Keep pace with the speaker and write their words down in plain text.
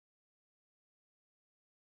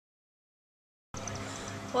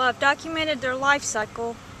Well, I've documented their life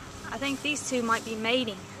cycle. I think these two might be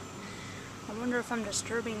mating. I wonder if I'm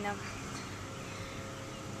disturbing them.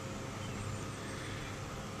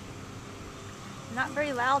 Not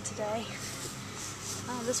very loud today.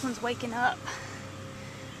 Oh, this one's waking up.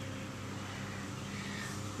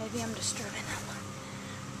 Maybe I'm disturbing them.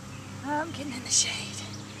 Oh, I'm getting in the shade.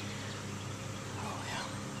 Oh well.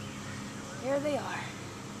 There they are.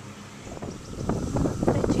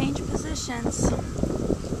 They change positions.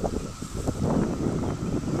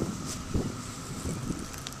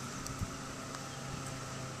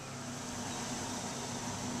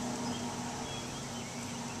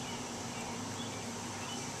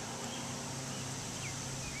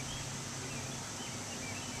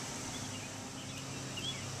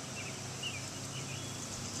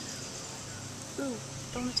 Ooh,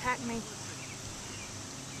 don't attack me.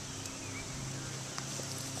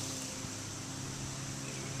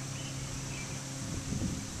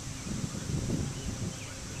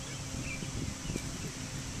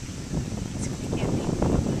 It's gonna get me.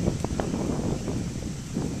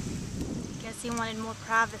 Guess he wanted more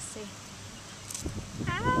privacy.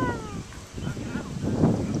 Ah!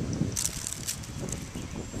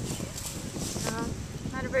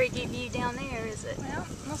 Not a very deep view down there, is it? Well,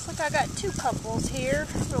 looks like I got two couples here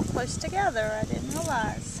real close together. I didn't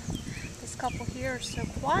realize. This couple here is so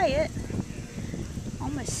quiet.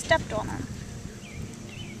 Almost stepped on them.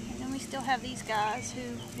 And then we still have these guys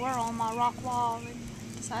who were on my rock wall and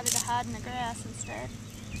decided to hide in the grass instead.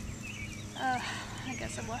 I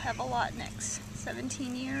guess I will have a lot next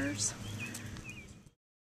 17 years.